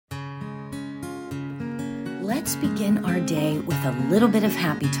Let's begin our day with a little bit of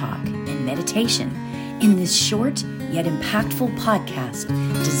happy talk and meditation in this short yet impactful podcast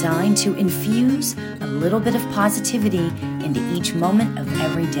designed to infuse a little bit of positivity into each moment of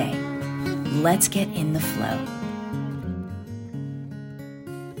every day. Let's get in the flow.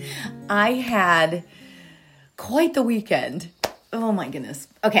 I had quite the weekend. Oh my goodness.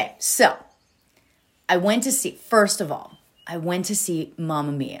 Okay, so I went to see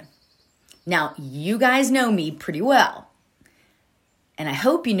Mamma Mia. Now, you guys know me pretty well, and I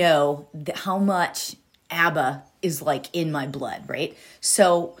hope you know how much ABBA is like in my blood, right?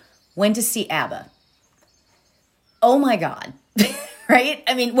 So, went to see ABBA. Oh my God, right?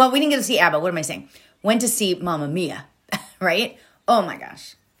 I mean, well, we didn't get to see ABBA. What am I saying? Went to see Mamma Mia, right? Oh my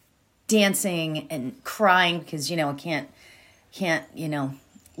gosh. Dancing and crying because, I can't,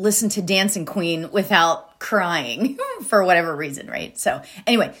 listen to Dancing Queen without crying for whatever reason, right? So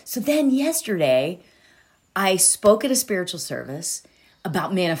anyway, then yesterday I spoke at a spiritual service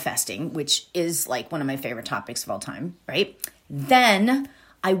about manifesting, which is like one of my favorite topics of all time, right? Then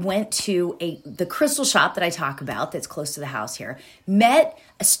I went to the crystal shop that I talk about that's close to the house here, met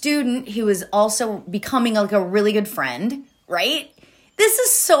a student who is also becoming like a really good friend, right? This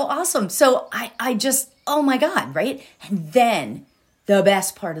is so awesome. So I just, oh my God, right? And then the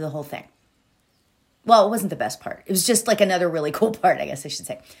best part of the whole thing. Well, it wasn't the best part. It was just like another really cool part, I guess I should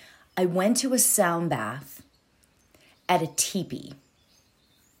say. I went to a sound bath at a teepee.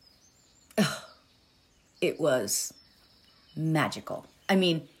 Oh, it was magical. I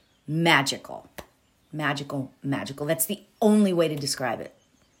mean, magical. Magical, magical. That's the only way to describe it.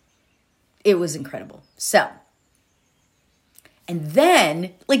 It was incredible. So, and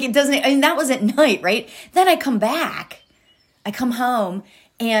then, that was at night, right? Then I come home,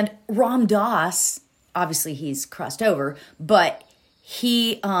 and Ram Dass, obviously he's crossed over, but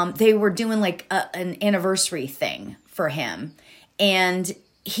they were doing like an anniversary thing for him, and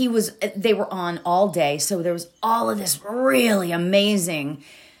they were on all day, so there was all of this really amazing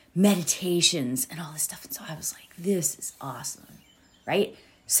meditations and all this stuff, and so I was like, this is awesome, right?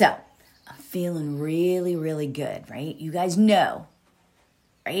 So I'm feeling really, really good, right? You guys know,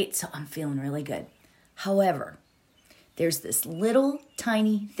 right? So I'm feeling really good. However, there's this little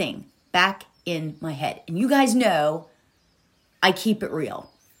tiny thing back in my head. And you guys know I keep it real.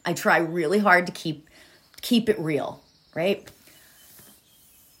 I try really hard to keep it real, right?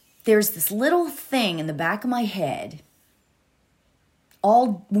 There's this little thing in the back of my head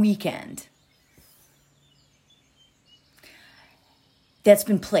all weekend that's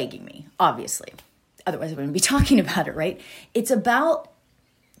been plaguing me, obviously. Otherwise, I wouldn't be talking about it, right? It's about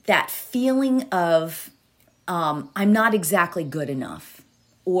that feeling of I'm not exactly good enough,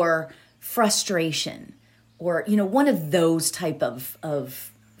 or frustration, or, one of those type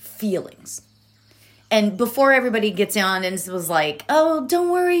of feelings. And before everybody gets on and was like, oh, don't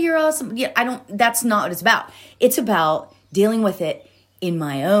worry, you're awesome. Yeah, that's not what it's about. It's about dealing with it in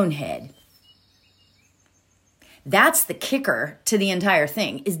my own head. That's the kicker to the entire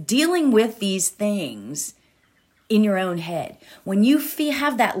thing, is dealing with these things in your own head. When you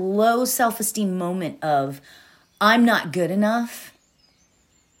have that low self-esteem moment of, I'm not good enough,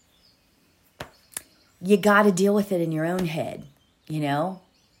 you got to deal with it in your own head,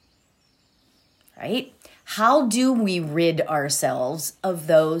 right? How do we rid ourselves of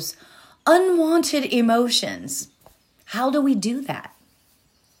those unwanted emotions? How do we do that?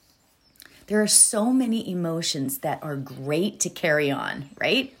 There are so many emotions that are great to carry on,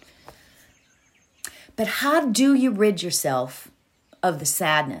 right? But how do you rid yourself of the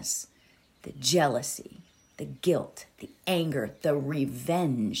sadness, the jealousy, the guilt, the anger, the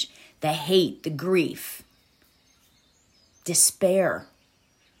revenge, the hate, the grief, despair,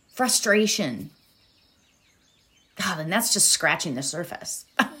 frustration? God, and that's just scratching the surface.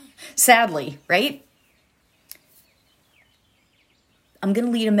 Sadly, right? I'm going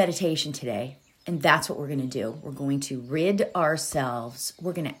to lead a meditation today, and that's what we're going to do. We're going to rid ourselves.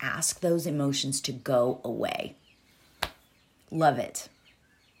 We're going to ask those emotions to go away. Love it.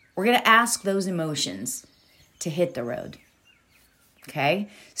 We're going to ask those emotions to hit the road. Okay?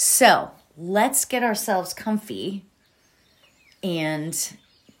 So let's get ourselves comfy and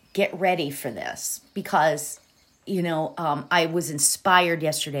get ready for this, because, I was inspired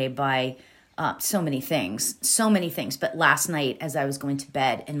yesterday by so many things, but last night as I was going to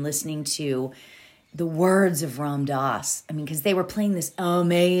bed and listening to the words of Ram Dass, because they were playing this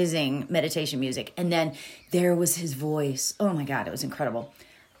amazing meditation music, and then there was his voice. Oh my God, it was incredible.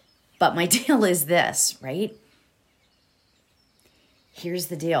 But my deal is this, right? Here's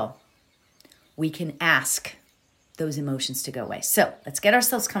the deal. We can ask those emotions to go away. So let's get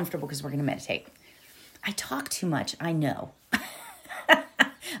ourselves comfortable because we're going to meditate. I talk too much, I know.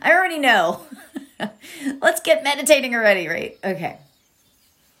 I already know. Let's get meditating already, right? Okay.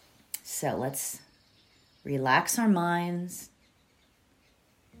 So let's relax our minds.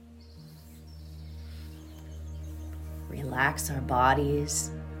 Relax our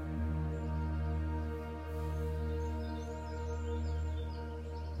bodies.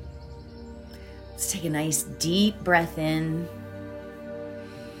 Let's take a nice deep breath in.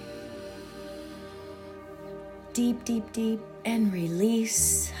 Deep, deep, deep, and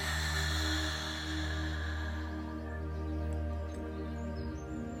release.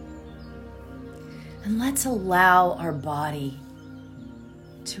 And let's allow our body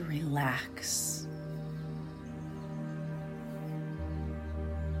to relax.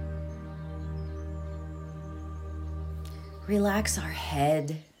 Relax our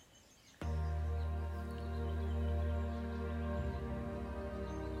head.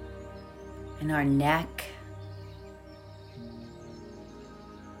 And our neck.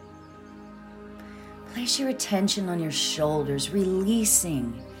 Place your attention on your shoulders,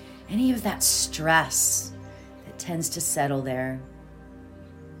 releasing any of that stress that tends to settle there.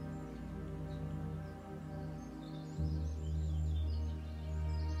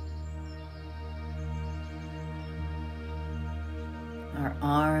 Our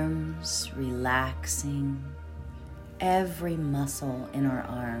arms relaxing, every muscle in our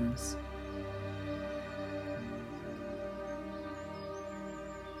arms.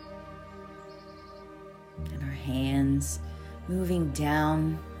 And our hands moving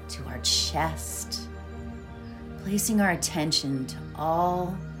down to our chest, placing our attention to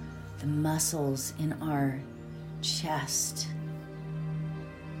all the muscles in our chest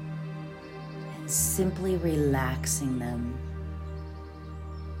and simply relaxing them.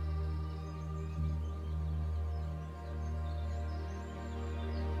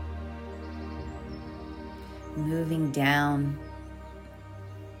 Moving down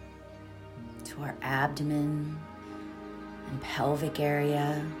to our abdomen and pelvic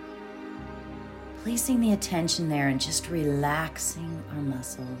area, placing the attention there and just relaxing our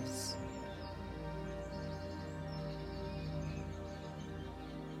muscles.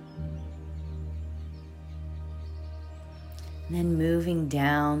 And then moving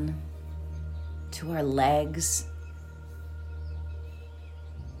down to our legs.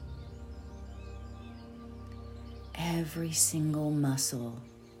 Every single muscle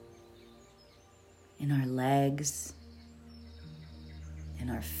in our legs, in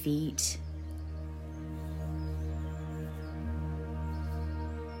our feet,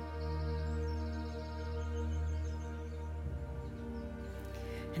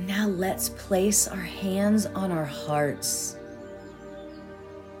 and now let's place our hands on our hearts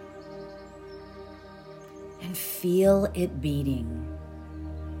and feel it beating.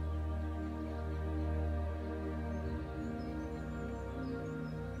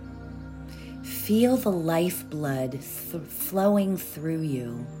 Feel the lifeblood flowing through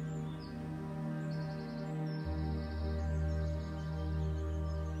you.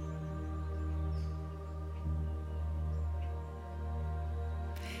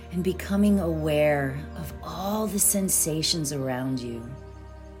 And becoming aware of all the sensations around you.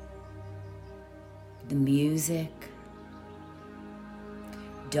 The music,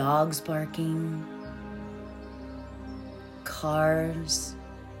 dogs barking, cars,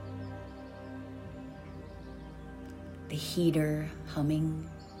 the heater humming.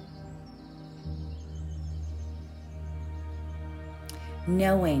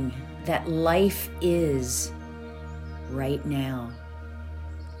 Knowing that life is right now.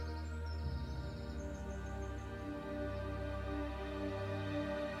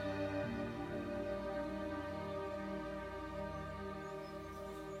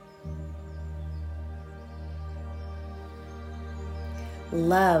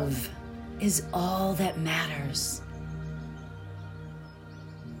 Love is all that matters.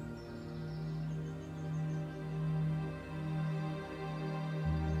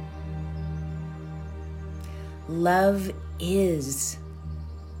 Love is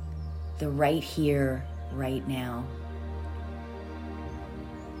the right here, right now.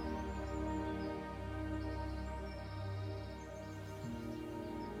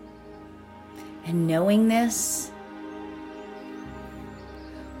 And knowing this,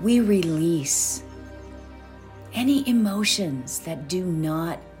 we release any emotions that do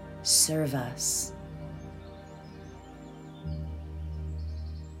not serve us.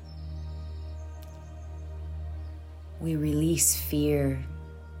 We release fear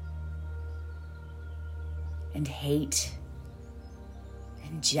and hate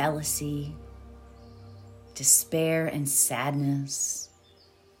and jealousy, despair and sadness,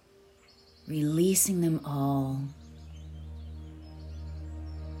 releasing them all.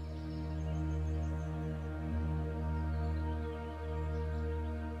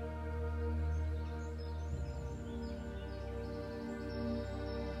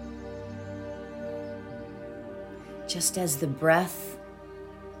 Just as the breath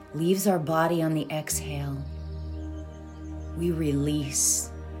leaves our body on the exhale, we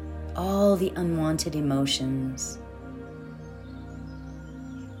release all the unwanted emotions.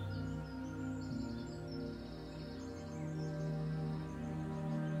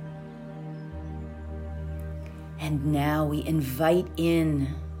 And now we invite in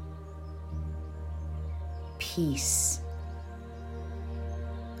peace,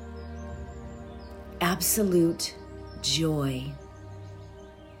 absolute joy,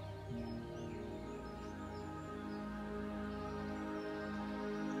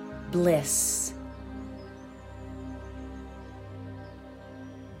 bliss,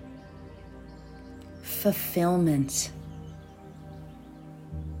 fulfillment,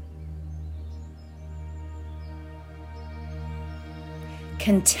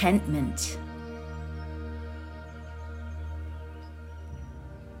 contentment,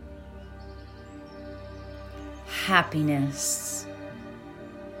 happiness,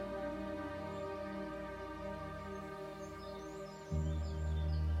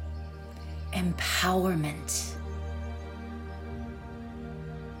 empowerment,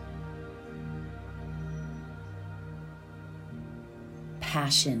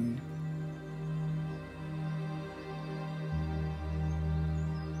 passion,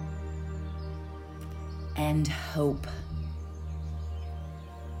 and hope.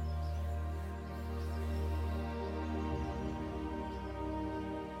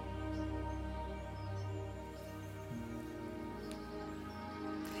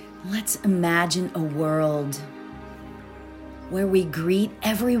 Let's imagine a world where we greet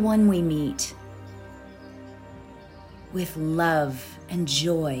everyone we meet with love and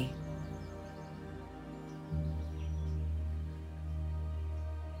joy.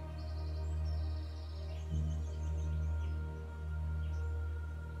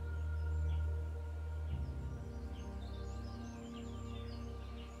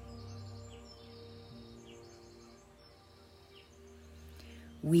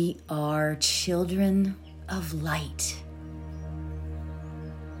 We are children of light.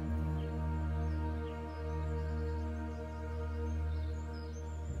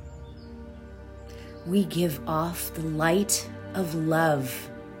 We give off the light of love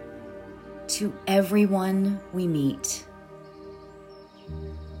to everyone we meet.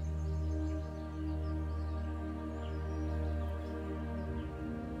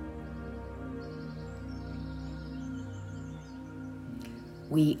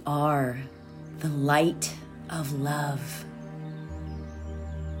 We are the light of love.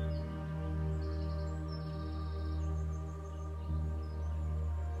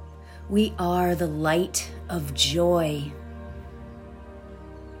 We are the light of joy.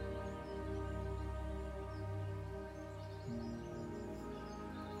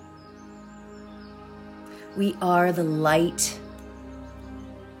 We are the light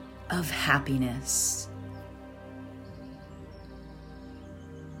of happiness.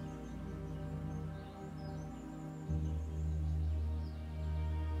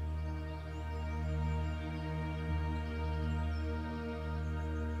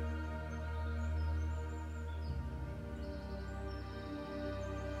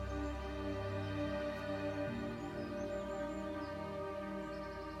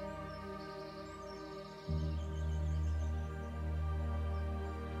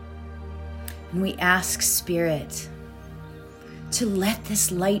 And we ask Spirit to let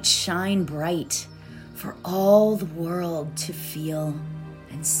this light shine bright for all the world to feel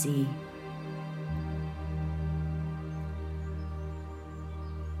and see.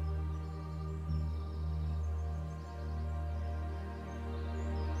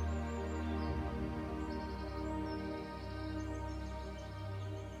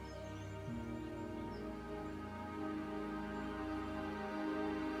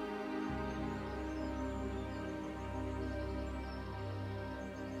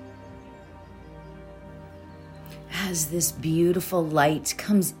 As this beautiful light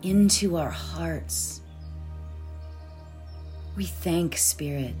comes into our hearts, we thank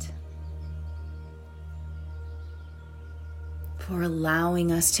Spirit for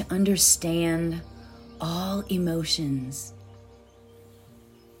allowing us to understand all emotions,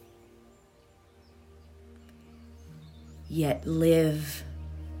 yet live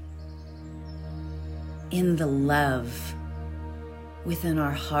in the love within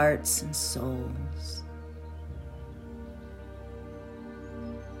our hearts and souls.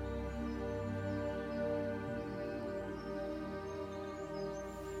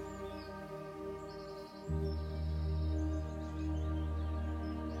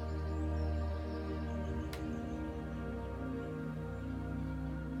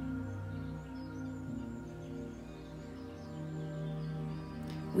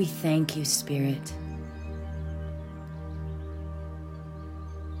 We thank you, Spirit.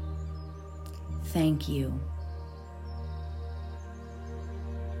 Thank you.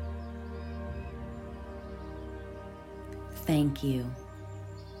 Thank you.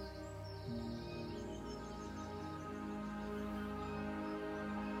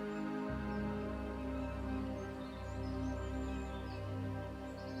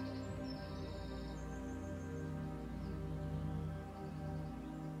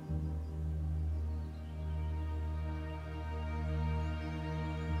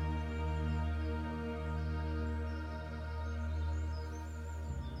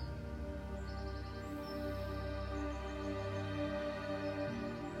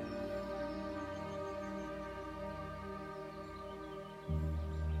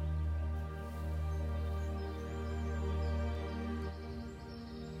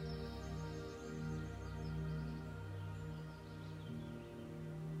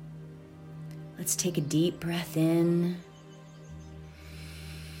 Let's take a deep breath in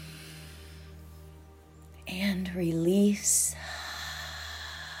and release.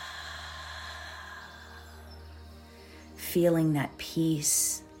 Feeling that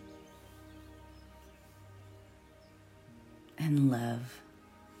peace and love.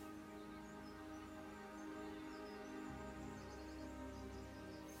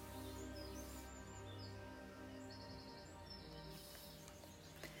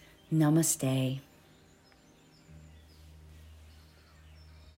 Namaste.